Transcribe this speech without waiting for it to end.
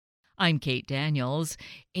I'm Kate Daniels.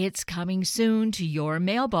 It's coming soon to your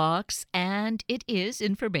mailbox, and it is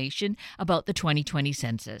information about the 2020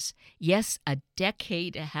 census. Yes, a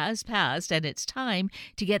decade has passed, and it's time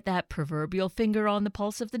to get that proverbial finger on the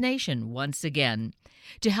pulse of the nation once again.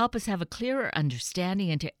 To help us have a clearer understanding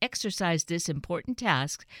and to exercise this important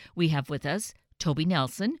task, we have with us Toby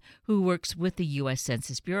Nelson, who works with the U.S.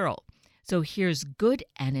 Census Bureau. So here's good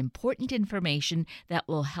and important information that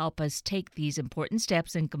will help us take these important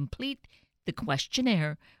steps and complete the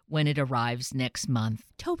questionnaire when it arrives next month.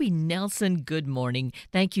 Toby Nelson, good morning.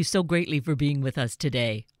 Thank you so greatly for being with us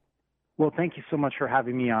today. Well, thank you so much for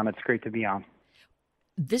having me on. It's great to be on.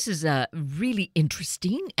 This is really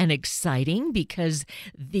interesting and exciting because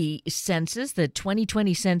the census, the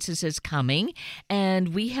 2020 census is coming,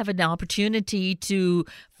 and we have an opportunity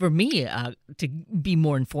for me, to be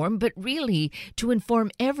more informed, but really to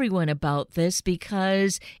inform everyone about this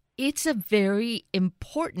because it's a very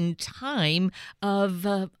important time of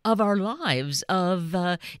our lives.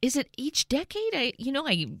 Is it each decade?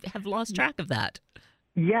 I have lost track of that.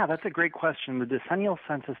 Yeah, that's a great question. The decennial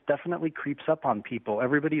census definitely creeps up on people.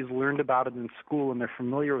 Everybody's learned about it in school, and they're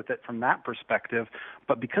familiar with it from that perspective.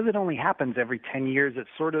 But because it only happens every 10 years, it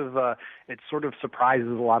sort of surprises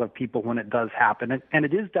a lot of people when it does happen. And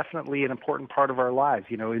it is definitely an important part of our lives.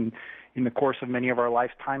 In the course of many of our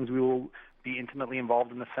lifetimes, we will be intimately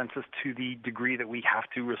involved in the census to the degree that we have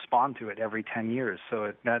to respond to it every 10 years.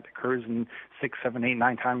 So that occurs in 6, 7, 8,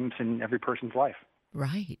 9 times in every person's life.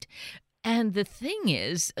 Right. And the thing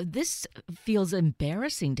is, this feels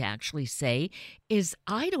embarrassing to actually say, is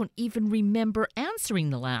I don't even remember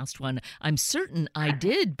answering the last one. I'm certain I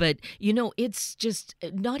did, but, it's just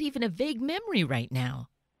not even a vague memory right now.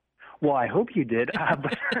 Well, I hope you did,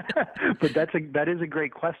 but that is a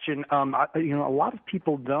great question. A lot of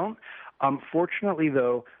people don't. Fortunately,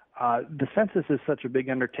 though, the census is such a big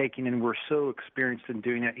undertaking, and we're so experienced in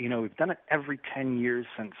doing it. We've done it every 10 years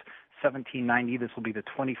since 1790. This will be the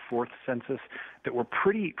 24th census that we're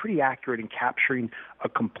pretty accurate in capturing a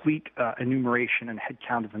complete enumeration and head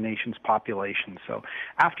count of the nation's population. So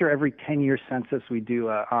after every 10-year census, we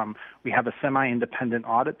have a semi-independent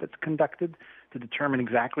audit that's conducted to determine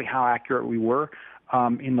exactly how accurate we were.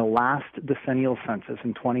 In the last decennial census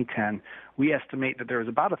in 2010, we estimate that there was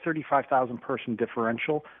about a 35,000 person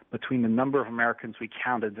differential between the number of Americans we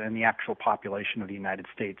counted and the actual population of the United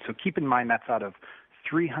States. So keep in mind that's out of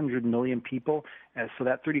 300 million people, so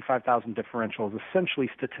that 35,000 differential is essentially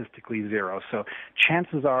statistically zero. So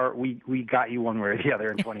chances are we got you one way or the other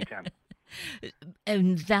in 2010.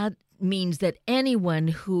 And that means that anyone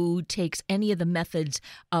who takes any of the methods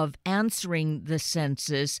of answering the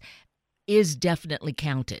census is definitely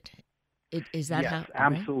counted. Is that yes, how?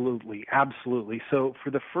 Right? Absolutely. So for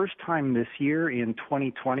the first time this year in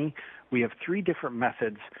 2020, we have 3 different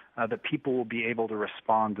methods that people will be able to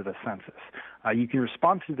respond to the census. You can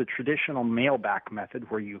respond through the traditional mail-back method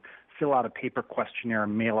where you fill out a paper questionnaire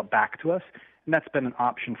and mail it back to us. And that's been an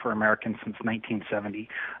option for Americans since 1970.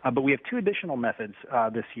 But we have 2 additional methods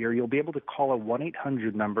this year. You'll be able to call a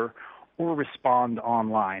 1-800 number or respond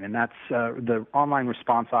online, and that's the online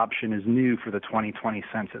response option is new for the 2020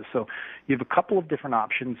 census. So you have a couple of different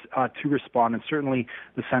options to respond, and certainly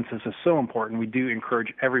the census is so important. We do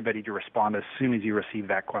encourage everybody to respond as soon as you receive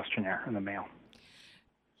that questionnaire in the mail.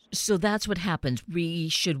 So that's what happens. We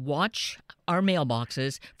should watch our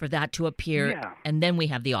mailboxes for that to appear, and then we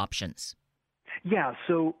have the options. Yeah,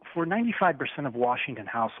 so for 95% of Washington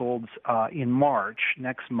households in March,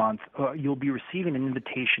 next month, you'll be receiving an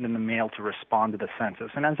invitation in the mail to respond to the census.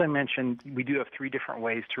 And as I mentioned, we do have 3 different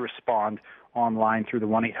ways to respond online through the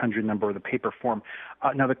 1-800 number or the paper form.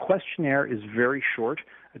 Now, the questionnaire is very short.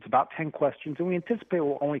 It's about 10 questions, and we anticipate it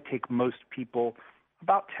will only take most people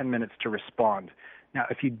about 10 minutes to respond. Now,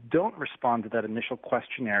 if you don't respond to that initial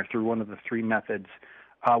questionnaire through one of the 3 methods,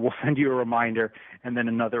 we'll send you a reminder and then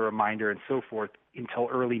another reminder and so forth until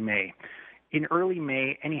early May. In early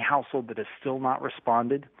May, any household that has still not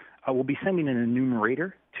responded will be sending an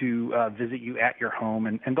enumerator to visit you at your home,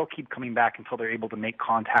 and they'll keep coming back until they're able to make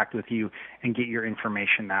contact with you and get your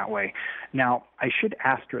information that way. Now, I should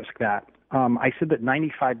asterisk that. I said that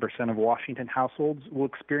 95% of Washington households will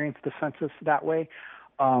experience the census that way.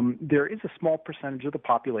 There is a small percentage of the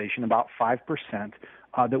population, about 5%,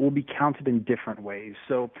 that will be counted in different ways.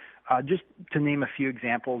 So just to name a few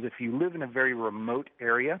examples, if you live in a very remote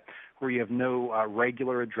area where you have no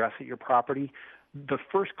regular address at your property, the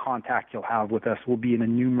first contact you'll have with us will be an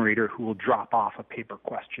enumerator who will drop off a paper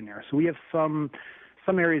questionnaire. So we have some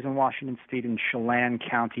some areas in Washington State, in Chelan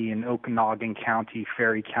County, in Okanogan County,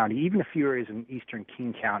 Ferry County, even a few areas in eastern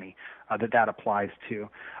King County that applies to.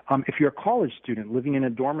 If you're a college student living in a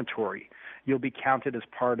dormitory, you'll be counted as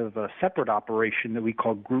part of a separate operation that we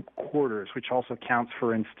call group quarters, which also counts,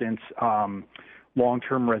 for instance,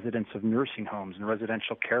 long-term residents of nursing homes and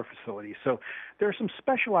residential care facilities. So there are some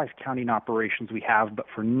specialized counting operations we have, but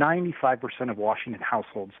for 95% of Washington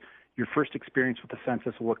households, your first experience with the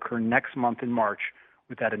census will occur next month in March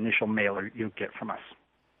with that initial mailer you'll get from us.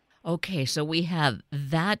 Okay, so we have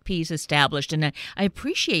that piece established, and I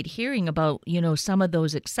appreciate hearing about, some of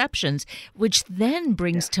those exceptions, which then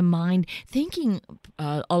brings to mind thinking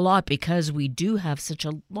a lot, because we do have such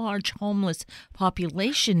a large homeless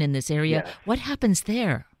population in this area. Yes. What happens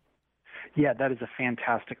there? Yeah, that is a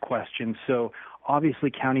fantastic question. So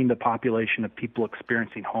obviously counting the population of people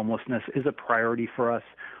experiencing homelessness is a priority for us.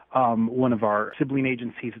 One of our sibling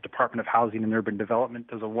agencies, the Department of Housing and Urban Development,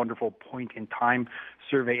 does a wonderful point-in-time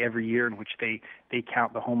survey every year in which they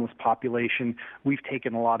count the homeless population. We've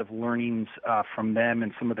taken a lot of learnings from them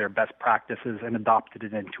and some of their best practices and adopted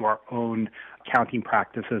it into our own counting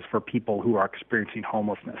practices for people who are experiencing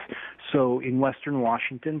homelessness. So in Western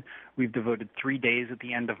Washington, we've devoted 3 days at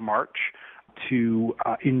the end of March to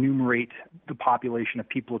enumerate the population of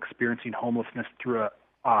people experiencing homelessness through a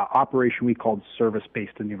operation we called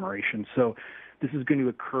service-based enumeration. So this is going to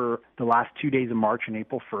occur the last 2 days of March and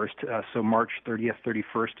April 1st, so March 30th,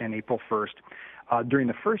 31st, and April 1st. During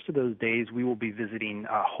the first of those days, we will be visiting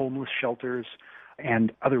homeless shelters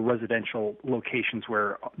and other residential locations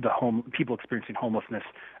where people experiencing homelessness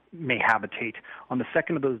may habitate. On the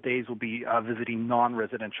second of those days, we'll be visiting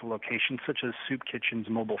non-residential locations such as soup kitchens,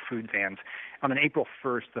 mobile food vans. On April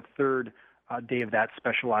 1st, the third day of that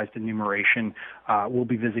specialized enumeration, we'll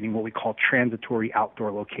be visiting what we call transitory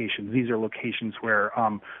outdoor locations. These are locations where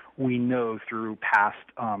we know through past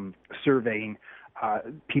surveying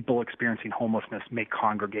people experiencing homelessness may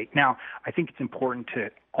congregate. Now, I think it's important to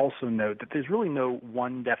also note that there's really no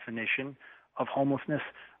one definition of homelessness.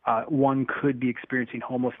 One could be experiencing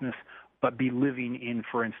homelessness but be living in,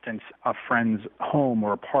 for instance, a friend's home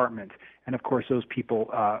or apartment. And of course, those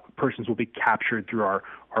persons will be captured through our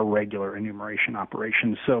regular enumeration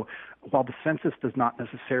operations. So while the census does not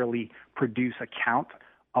necessarily produce a count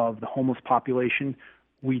of the homeless population,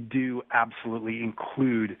 we do absolutely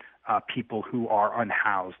include people who are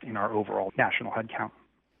unhoused in our overall national head count.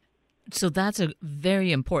 So that's a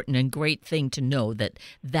very important and great thing to know that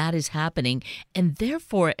is happening. And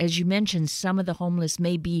therefore, as you mentioned, some of the homeless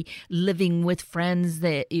may be living with friends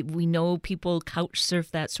that we know people couch surf,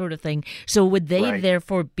 that sort of thing. So would they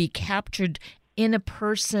therefore be captured in a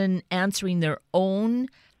person answering their own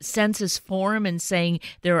census form and saying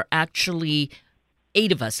there are actually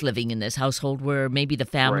 8 of us living in this household where maybe the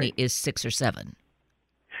family is 6 or 7?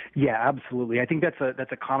 Yeah, absolutely. I think that's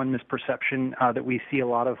a common misperception that we see a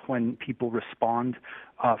lot of when people respond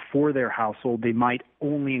for their household. They might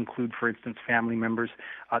only include, for instance, family members.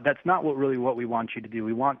 That's not what we want you to do.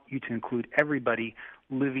 We want you to include everybody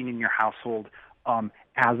living in your household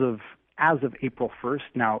as of April 1st.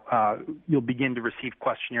 Now, you'll begin to receive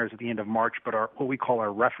questionnaires at the end of March, but what we call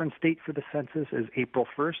our reference date for the census is April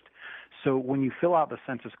 1st. So when you fill out the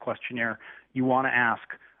census questionnaire, you want to ask,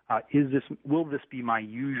 will this be my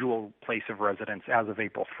usual place of residence as of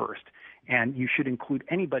April 1st? And you should include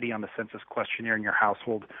anybody on the census questionnaire in your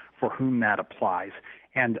household for whom that applies.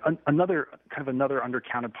 And another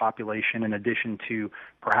undercounted population, in addition to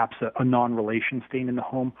perhaps a non-relation staying in the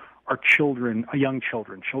home, are young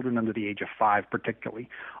children under the age of 5 particularly.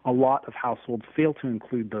 A lot of households fail to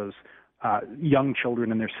include those young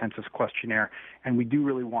children in their census questionnaire, and we do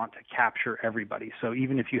really want to capture everybody. So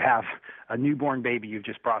even if you have a newborn baby you've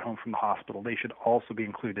just brought home from the hospital, they should also be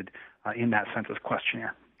included in that census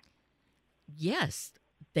questionnaire. Yes,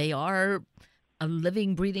 they are a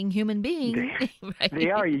living, breathing human being.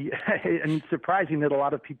 They are, and it's surprising that a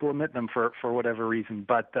lot of people omit them for whatever reason.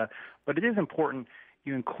 But it is important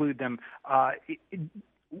you include them.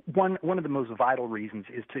 One of the most vital reasons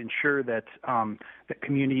is to ensure that that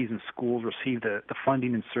communities and schools receive the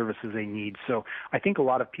funding and services they need. So I think a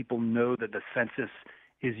lot of people know that the census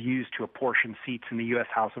is used to apportion seats in the U.S.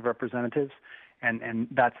 House of Representatives, and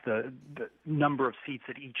that's the number of seats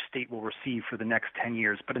that each state will receive for the next 10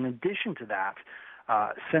 years. But in addition to that,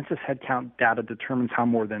 census headcount data determines how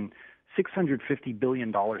more than $650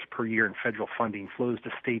 billion per year in federal funding flows to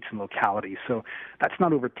states and localities. So that's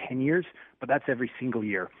not over 10 years, but that's every single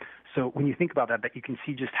year. So when you think about that you can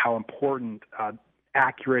see just how important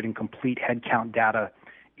accurate and complete headcount data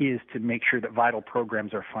is to make sure that vital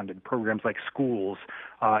programs are funded, programs like schools,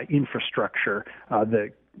 infrastructure, the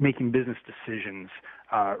making business decisions,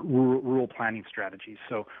 rural planning strategies.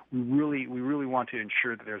 So we really want to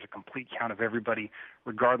ensure that there's a complete count of everybody,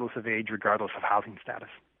 regardless of age, regardless of housing status.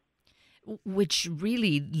 Which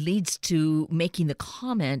really leads to making the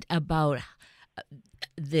comment about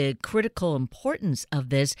the critical importance of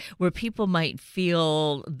this, where people might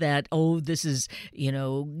feel that, oh, this is,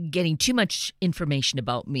 getting too much information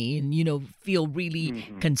about me, and, feel really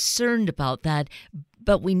concerned about that.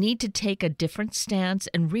 But we need to take a different stance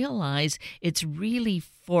and realize it's really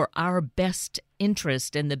for our best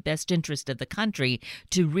interest and the best interest of the country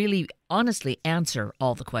to really honestly answer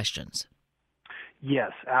all the questions.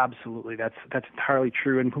 Yes, absolutely. That's entirely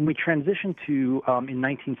true. And when we transitioned to in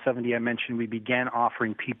 1970, I mentioned we began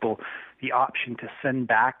offering people the option to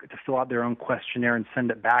fill out their own questionnaire and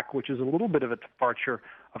send it back, which is a little bit of a departure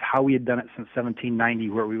of how we had done it since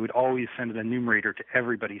 1790, where we would always send an enumerator to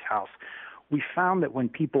everybody's house. We found that when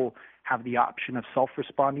people have the option of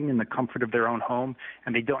self-responding in the comfort of their own home,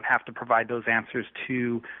 and they don't have to provide those answers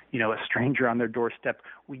to, a stranger on their doorstep,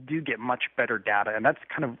 we do get much better data. And that's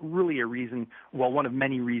kind of really one of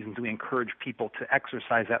many reasons we encourage people to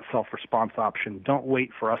exercise that self-response option. Don't wait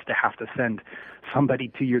for us to have to send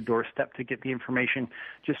somebody to your doorstep to get the information.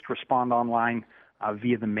 Just respond online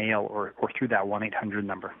via the mail or through that 1-800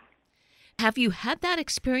 number. Have you had that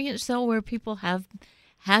experience, though, where people have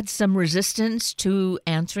had some resistance to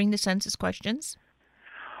answering the census questions?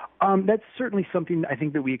 That's certainly something I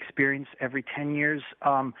think that we experience every 10 years.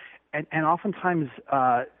 And oftentimes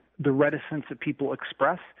the reticence that people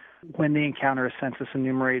express when they encounter a census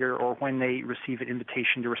enumerator or when they receive an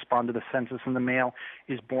invitation to respond to the census in the mail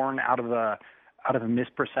is born out of a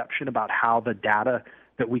misperception about how the data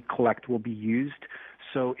that we collect will be used.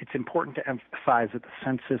 So it's important to emphasize that the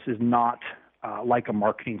census is not like a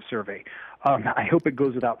marketing survey. I hope it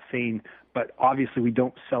goes without saying, but obviously we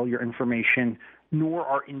don't sell your information, nor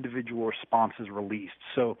are individual responses released.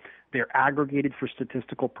 So they're aggregated for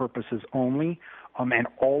statistical purposes only, and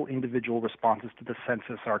all individual responses to the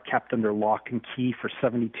census are kept under lock and key for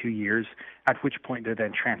 72 years, at which point they're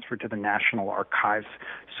then transferred to the National Archives.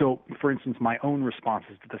 So, for instance, my own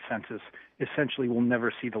responses to the census essentially will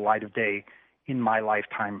never see the light of day in my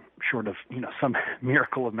lifetime, short of some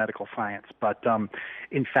miracle of medical science. But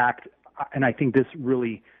in fact, and I think this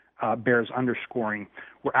really bears underscoring,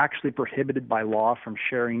 we're actually prohibited by law from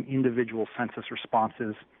sharing individual census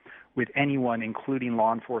responses with anyone, including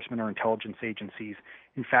law enforcement or intelligence agencies.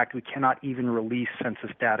 In fact, we cannot even release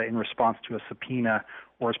census data in response to a subpoena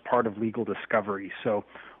or as part of legal discovery. So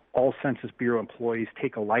all Census Bureau employees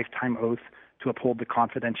take a lifetime oath to uphold the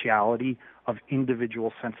confidentiality of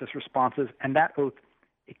individual census responses, and that oath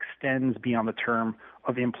extends beyond the term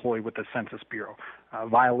of employee with the Census Bureau.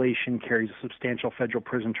 Violation carries a substantial federal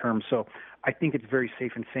prison term, so I think it's very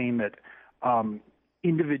safe in saying that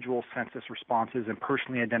individual census responses and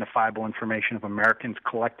personally identifiable information of Americans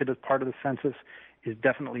collected as part of the census is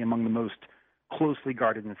definitely among the most closely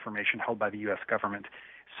guarded information held by the U.S. government.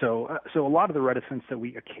 So a lot of the reticence that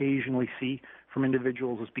we occasionally see from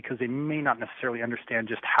individuals is because they may not necessarily understand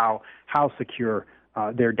just how secure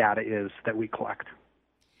their data is that we collect.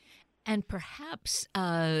 And perhaps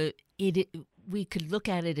we could look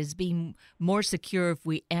at it as being more secure if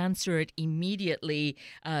we answer it immediately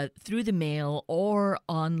through the mail or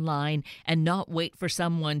online and not wait for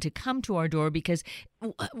someone to come to our door because,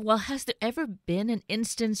 well, has there ever been an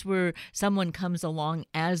instance where someone comes along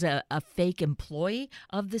as a fake employee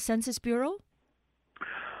of the Census Bureau?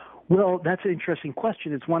 Well, that's an interesting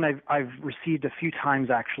question. It's one I've received a few times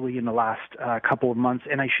actually in the last couple of months,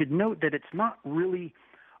 and I should note that it's not really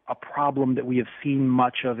a problem that we have seen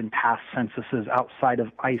much of in past censuses outside of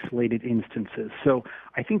isolated instances. So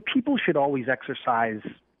I think people should always exercise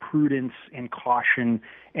prudence and caution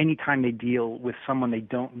anytime they deal with someone they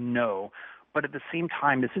don't know. But at the same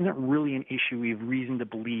time, this isn't really an issue we have reason to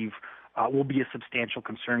believe will be a substantial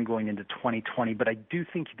concern going into 2020. But I do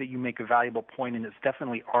think that you make a valuable point, and it's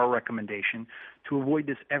definitely our recommendation to avoid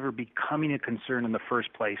this ever becoming a concern in the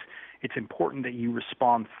first place. It's important that you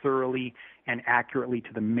respond thoroughly and accurately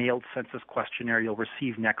to the mailed census questionnaire you'll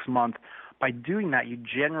receive next month. By doing that, you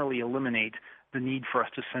generally eliminate the need for us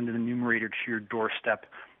to send an enumerator to your doorstep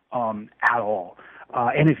at all.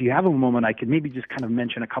 And if you have a moment, I could maybe just kind of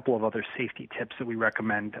mention a couple of other safety tips that we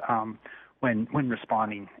recommend when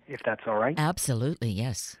responding, if that's all right. Absolutely,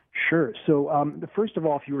 yes. Sure. So first of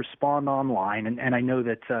all, if you respond online, and I know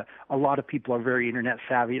that a lot of people are very internet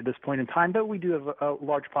savvy at this point in time, but we do have a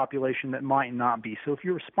large population that might not be. So if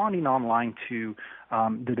you're responding online to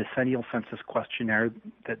the decennial census questionnaire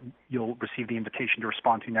that you'll receive the invitation to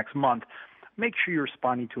respond to next month, make sure you're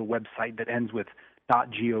responding to a website that ends with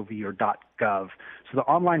 .gov or .gov. So the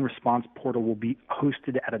online response portal will be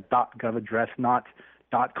hosted at a .gov address, not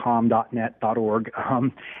 .com, .net, .org,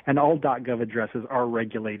 and all .gov addresses are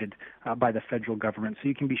regulated by the federal government. So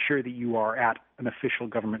you can be sure that you are at an official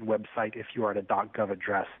government website if you are at a .gov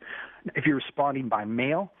address. If you're responding by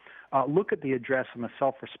mail, look at the address on the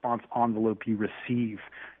self-response envelope you receive.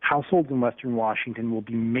 Households in Western Washington will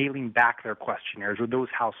be mailing back their questionnaires, or those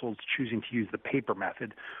households choosing to use the paper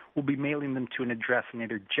method will be mailing them to an address in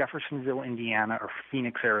either Jeffersonville, Indiana, or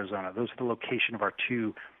Phoenix, Arizona. Those are the location of our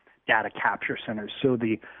two data capture centers. So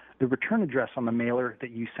the return address on the mailer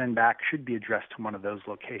that you send back should be addressed to one of those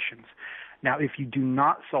locations. Now, if you do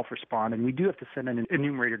not self-respond, and we do have to send an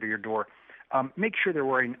enumerator to your door, make sure they're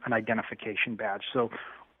wearing an identification badge. So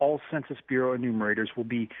all Census Bureau enumerators will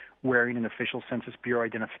be wearing an official Census Bureau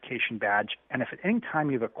identification badge. And if at any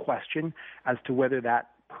time you have a question as to whether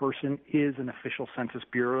that person is an official Census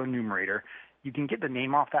Bureau enumerator, you can get the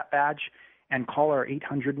name off that badge and call our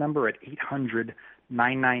 800 number at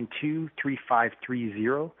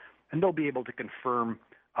 800-992-3530, and they'll be able to confirm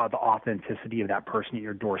the authenticity of that person at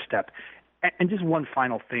your doorstep. And just one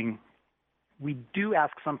final thing. We do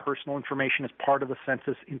ask some personal information as part of the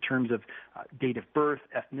census in terms of date of birth,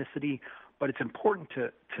 ethnicity, but it's important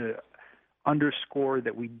to underscore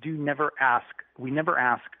that we never ask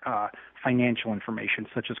financial information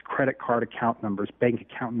such as credit card account numbers, bank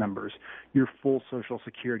account numbers, your full Social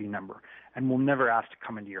Security number, and we'll never ask to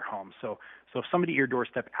come into your home. So if somebody at your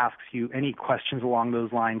doorstep asks you any questions along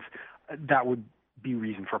those lines, that would be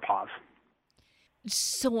reason for pause.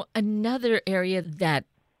 So another area that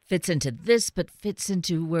fits into this, but fits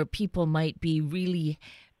into where people might be really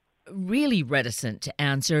reticent to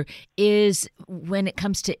answer is when it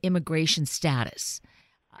comes to immigration status.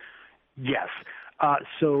 Yes.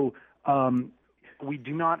 So we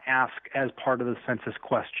do not ask as part of the census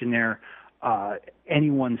questionnaire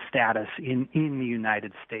anyone's status in the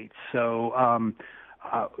United States. So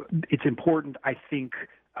it's important, I think,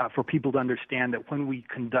 for people to understand that when we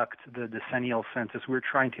conduct the decennial census, we're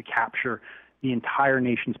trying to capture the entire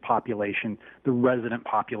nation's population, the resident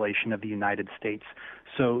population of the United States.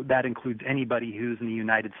 So that includes anybody who's in the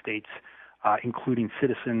United States, including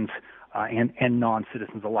citizens and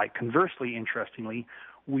non-citizens alike. Conversely, interestingly,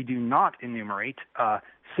 we do not enumerate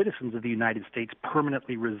citizens of the United States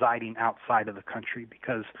permanently residing outside of the country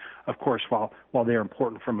because, of course, while they're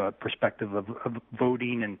important from a perspective of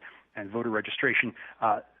voting and voter registration,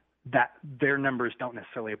 that their numbers don't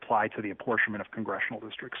necessarily apply to the apportionment of congressional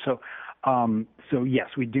districts. So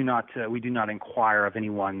yes, we do not inquire of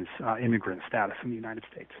anyone's immigrant status in the United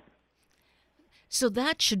States. So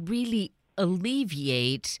that should really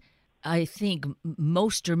alleviate, I think,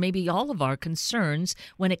 most or maybe all of our concerns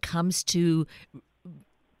when it comes to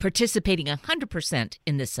participating 100%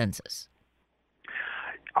 in the census.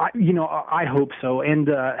 I hope so. And,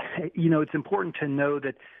 it's important to know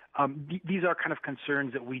that these are kind of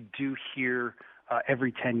concerns that we do hear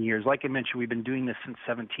every 10 years. Like I mentioned, we've been doing this since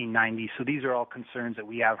 1790, so these are all concerns that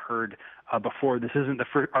we have heard before. This isn't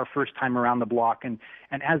our first time around the block, and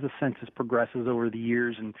as the census progresses over the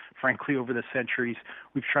years and, frankly, over the centuries,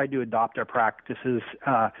 we've tried to adopt our practices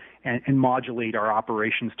and modulate our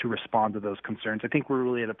operations to respond to those concerns. I think we're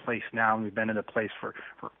really at a place now, and we've been at a place for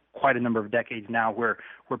quite a number of decades now where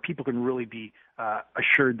people can really be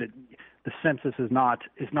assured that the census is not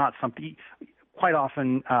something. Quite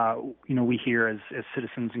often, we hear as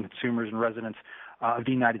citizens and consumers and residents of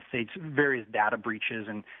the United States various data breaches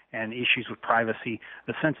and issues with privacy.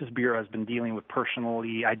 The Census Bureau has been dealing with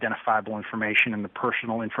personally identifiable information and the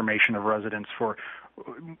personal information of residents for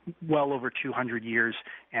well over 200 years,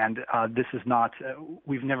 and this is not.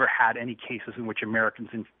 We've never had any cases in which American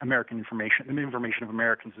information, the information of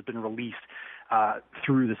Americans, has been released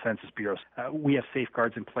through the Census Bureau. We have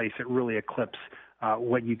safeguards in place that really eclipse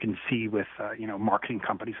what you can see with marketing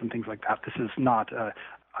companies and things like that. This is not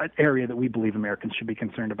an area that we believe Americans should be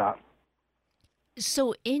concerned about.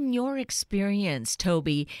 So in your experience,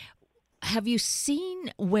 Toby, have you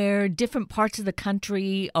seen where different parts of the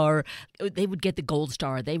country they would get the gold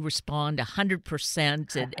star, they respond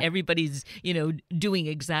 100% and everybody's, doing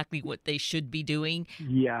exactly what they should be doing?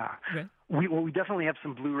 Yeah. Right. We definitely have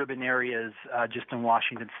some blue ribbon areas just in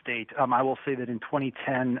Washington State. I will say that in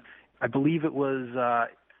 2010, I believe it was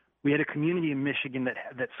we had a community in Michigan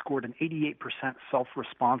that scored an 88%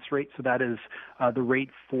 self-response rate. So that is the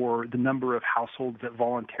rate for the number of households that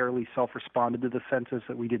voluntarily self-responded to the census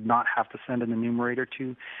that we did not have to send an enumerator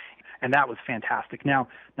to. And that was fantastic. Now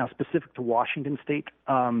specific to Washington State,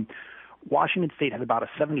 Washington State had about a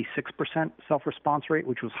 76% self-response rate,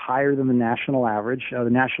 which was higher than the national average. The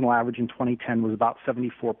national average in 2010 was about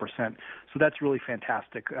 74%. So that's really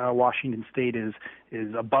fantastic. Washington State is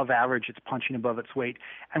above average. It's punching above its weight.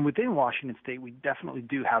 And within Washington State, we definitely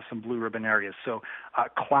do have some blue ribbon areas. So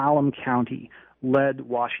Clallam County led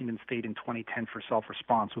Washington State in 2010 for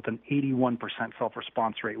self-response with an 81%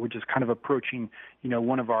 self-response rate, which is kind of approaching,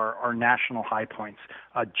 one of our national high points.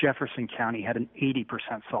 Jefferson County had an 80%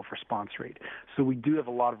 self-response rate. So we do have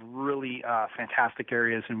a lot of really fantastic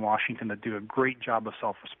areas in Washington that do a great job of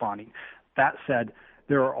self-responding. That said,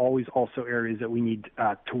 there are always also areas that we need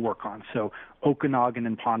to work on. So Okanagan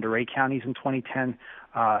and Pend Oreille counties in 2010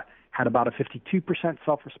 had about a 52%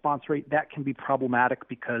 self-response rate. That can be problematic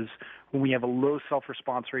because when we have a low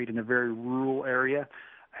self-response rate in a very rural area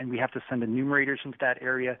and we have to send enumerators into that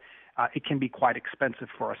area, it can be quite expensive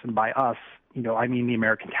for us. And by us, I mean the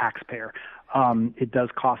American taxpayer. It does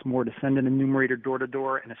cost more to send an enumerator door to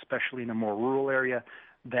door, and especially in a more rural area,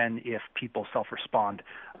 than if people self-respond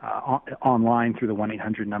online through the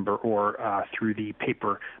 1-800 number or through the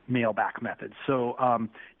paper mail-back method. So,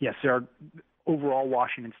 yes, overall,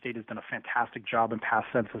 Washington State has done a fantastic job in past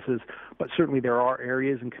censuses, but certainly there are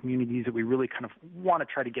areas and communities that we really kind of want to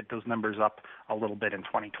try to get those numbers up a little bit in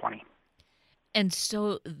 2020. And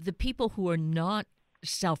so the people who are not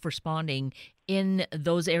self-responding in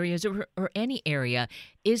those areas or any area,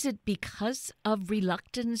 is it because of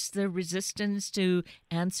reluctance, the resistance to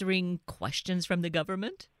answering questions from the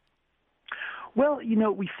government? Well,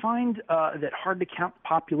 we find that hard-to-count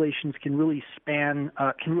populations can really kind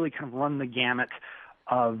of run the gamut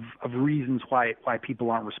of reasons why people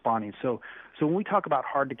aren't responding. So when we talk about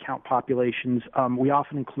hard-to-count populations, we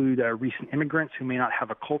often include recent immigrants who may not have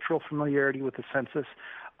a cultural familiarity with the census,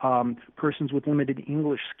 persons with limited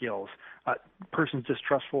English skills, persons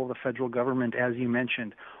distrustful of the federal government, as you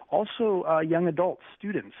mentioned. Also, young adults,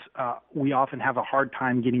 students, we often have a hard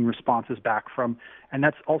time getting responses back from, and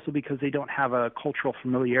that's also because they don't have a cultural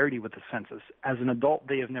familiarity with the census. As an adult,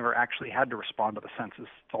 they have never actually had to respond to the census.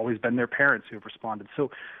 It's always been their parents who have responded. So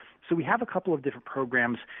we have a couple of different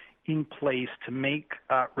programs in place to make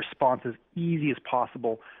response as easy as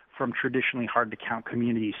possible from traditionally hard-to-count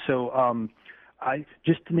communities. So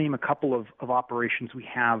just to name a couple of operations we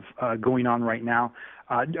have going on right now,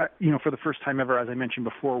 for the first time ever, as I mentioned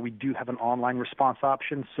before, we do have an online response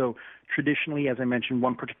option. So traditionally, as I mentioned,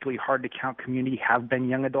 one particularly hard-to-count community have been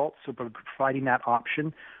young adults. So by providing that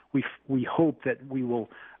option, we hope that we will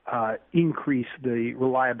increase the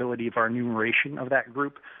reliability of our enumeration of that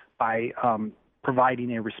group by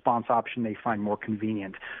providing a response option they find more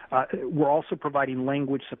convenient. We're also providing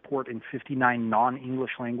language support in 59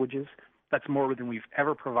 non-English languages. That's more than we've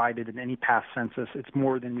ever provided in any past census. It's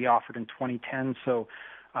more than we offered in 2010. So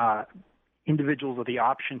individuals have the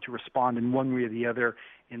option to respond in one way or the other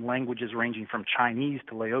in languages ranging from Chinese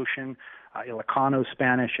to Laotian, Ilocano,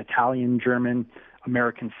 Spanish, Italian, German,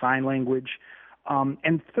 American Sign Language.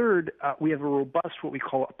 And third, we have a robust what we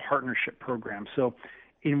call a partnership program. So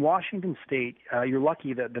in Washington State, you're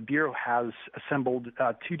lucky that the Bureau has assembled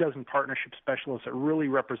 24 partnership specialists that really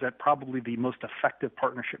represent probably the most effective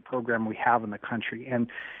partnership program we have in the country. And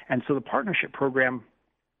so the partnership program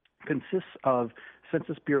consists of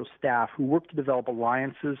Census Bureau staff who work to develop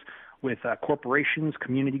alliances with corporations,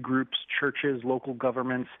 community groups, churches, local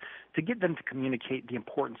governments, to get them to communicate the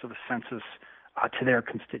importance of the census to their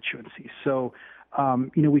constituencies. So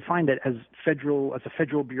we find that as a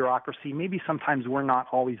federal bureaucracy, maybe sometimes we're not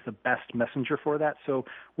always the best messenger for that. So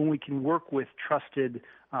when we can work with trusted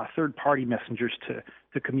third-party messengers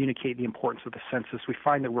to communicate the importance of the census, we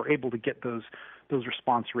find that we're able to get those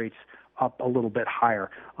response rates up a little bit higher.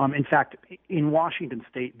 In fact, in Washington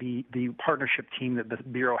State, the partnership team that the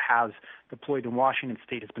Bureau has deployed in Washington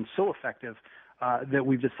State has been so effective that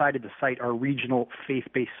we've decided to cite our regional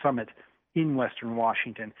faith-based summit in Western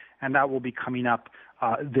Washington, and that will be coming up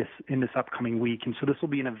in this upcoming week. And so this will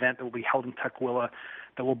be an event that will be held in Tukwila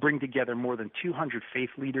that will bring together more than 200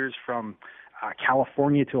 faith leaders from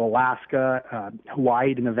California to Alaska,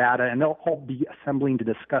 Hawaii to Nevada, and they'll all be assembling to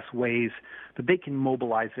discuss ways that they can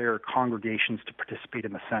mobilize their congregations to participate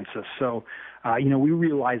in the census. So, we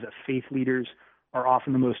realize that faith leaders are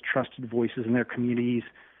often the most trusted voices in their communities.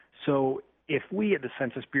 So if we at the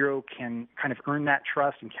Census Bureau can kind of earn that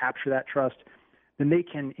trust and capture that trust, then they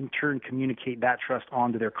can in turn communicate that trust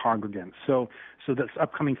onto their congregants. So this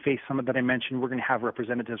upcoming Faith Summit that I mentioned, we're going to have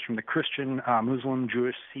representatives from the Christian, Muslim,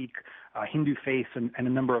 Jewish, Sikh, Hindu faiths, and a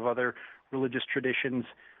number of other religious traditions.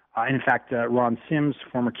 And in fact, Ron Sims,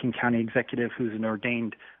 former King County executive, who's an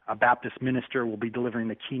ordained Baptist minister, will be delivering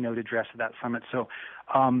the keynote address at that summit. So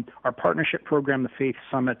our partnership program, the Faith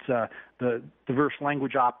Summit, the diverse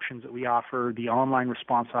language options that we offer, the online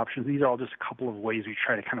response options, these are all just a couple of ways we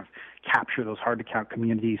try to kind of capture those hard-to-count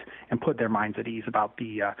communities and put their minds at ease about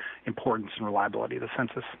the importance and reliability of the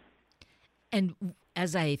census. And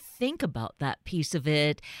as I think about that piece of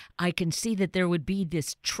it, I can see that there would be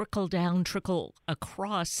this trickle down, trickle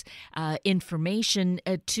across information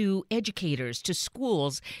to educators, to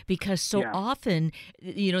schools, because so often,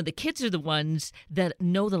 the kids are the ones that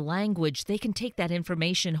know the language. They can take that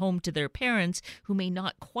information home to their parents who may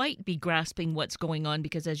not quite be grasping what's going on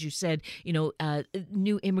because, as you said,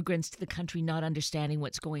 new immigrants to the country not understanding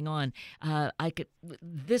what's going on.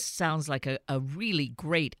 This sounds like a really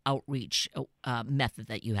great outreach method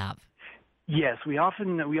that you have. Yes, we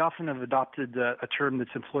often have adopted a term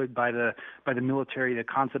that's employed by the military, the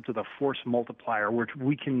concept of the force multiplier, which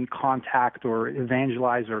we can contact or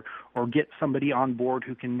evangelize or get somebody on board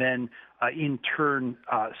who can then in turn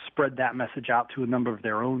spread that message out to a number of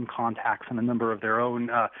their own contacts and a number of their own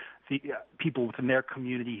people within their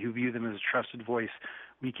community who view them as a trusted voice.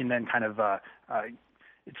 We can then kind of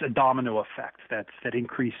it's a domino effect that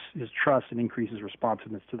increases trust and increases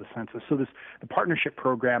responsiveness to the census. So the partnership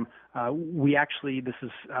program, this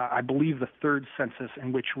is, I believe, the third census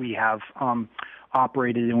in which we have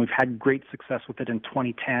operated, and we've had great success with it in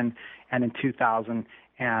 2010 and in 2000,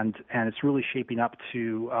 and it's really shaping up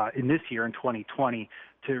to, in this year, in 2020,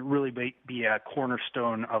 to really be a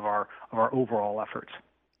cornerstone of our overall efforts.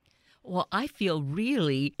 Well, I feel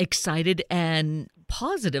really excited and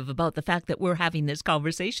positive about the fact that we're having this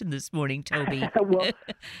conversation this morning, Toby.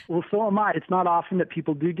 well, so am I. It's not often that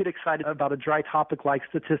people do get excited about a dry topic like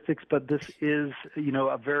statistics, but this is,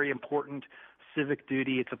 a very important civic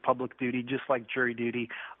duty. It's a public duty, just like jury duty.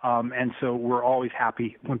 And so we're always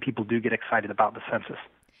happy when people do get excited about the census.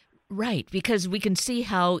 Right, because we can see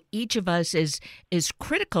how each of us is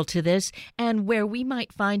critical to this and where we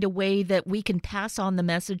might find a way that we can pass on the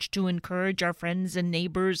message to encourage our friends and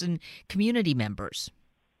neighbors and community members.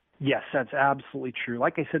 Yes, that's absolutely true.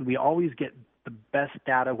 Like I said, we always get the best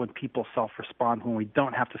data when people self-respond, when we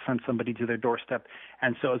don't have to send somebody to their doorstep.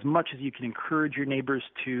 And so as much as you can encourage your neighbors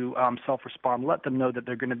to self-respond, let them know that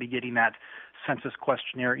they're going to be getting that census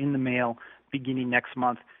questionnaire in the mail beginning next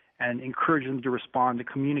month, and encourage them to respond, to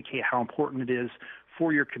communicate how important it is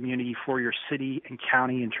for your community, for your city and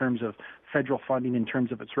county in terms of federal funding, in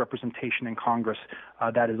terms of its representation in Congress.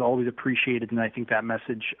 That is always appreciated, and I think that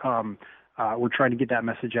message, we're trying to get that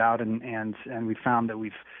message out, and we found that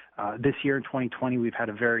we've, this year in 2020, we've had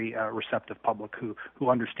a very receptive public who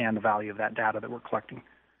understand the value of that data that we're collecting.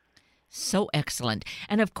 So excellent.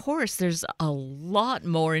 And of course, there's a lot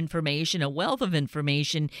more information, a wealth of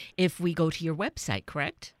information, if we go to your website,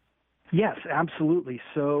 correct? Yes, absolutely.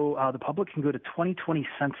 So the public can go to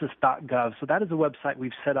 2020census.gov. So that is a website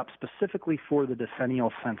we've set up specifically for the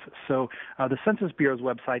decennial census. So the Census Bureau's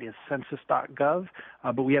website is census.gov,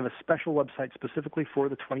 but we have a special website specifically for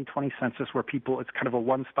the 2020 census where it's kind of a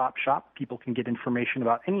one-stop shop. People can get information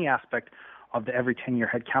about any aspect of the every 10-year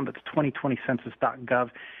head count. That's 2020census.gov.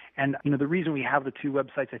 And, the reason we have the two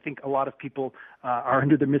websites, I think a lot of people are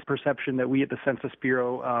under the misperception that we at the Census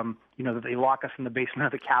Bureau, that they lock us in the basement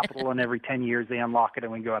of the Capitol and every 10 years they unlock it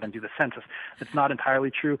and we go out and do the census. That's not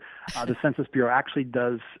entirely true. The Census Bureau actually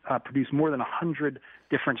does produce more than 100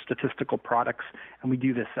 different statistical products, and we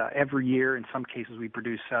do this every year. In some cases, we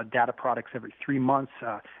produce data products every 3 months,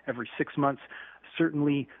 every 6 months.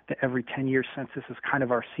 Certainly, the every 10-year census is kind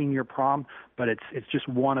of our senior prom, but it's just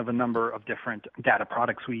one of a number of different data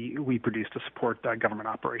products we produce to support government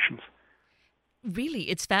operations. Really,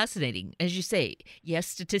 it's fascinating. As you say, yes,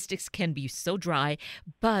 statistics can be so dry,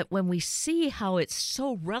 but when we see how it's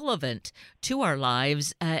so relevant to our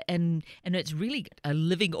lives and it's really a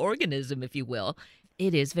living organism, if you will,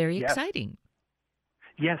 it is very exciting.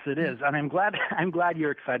 Yes, it is. And I'm glad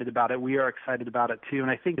you're excited about it. We are excited about it too.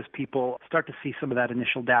 And I think as people start to see some of that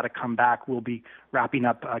initial data come back, we'll be wrapping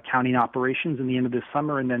up counting operations in the end of this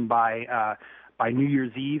summer, and then by New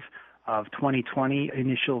Year's Eve of 2020,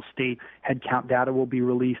 initial state headcount data will be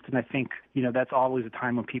released. And I think, that's always a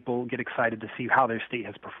time when people get excited to see how their state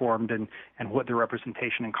has performed and what their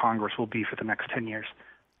representation in Congress will be for the next 10 years.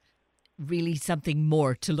 Really something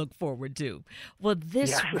more to look forward to. Well,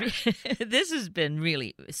 this has been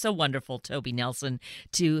really so wonderful, Toby Nelson,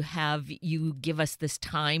 to have you give us this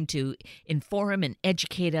time to inform and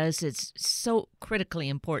educate us. It's so critically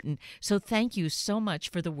important. So thank you so much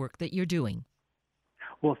for the work that you're doing.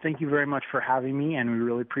 Well, thank you very much for having me, and we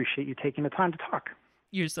really appreciate you taking the time to talk.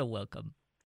 You're so welcome.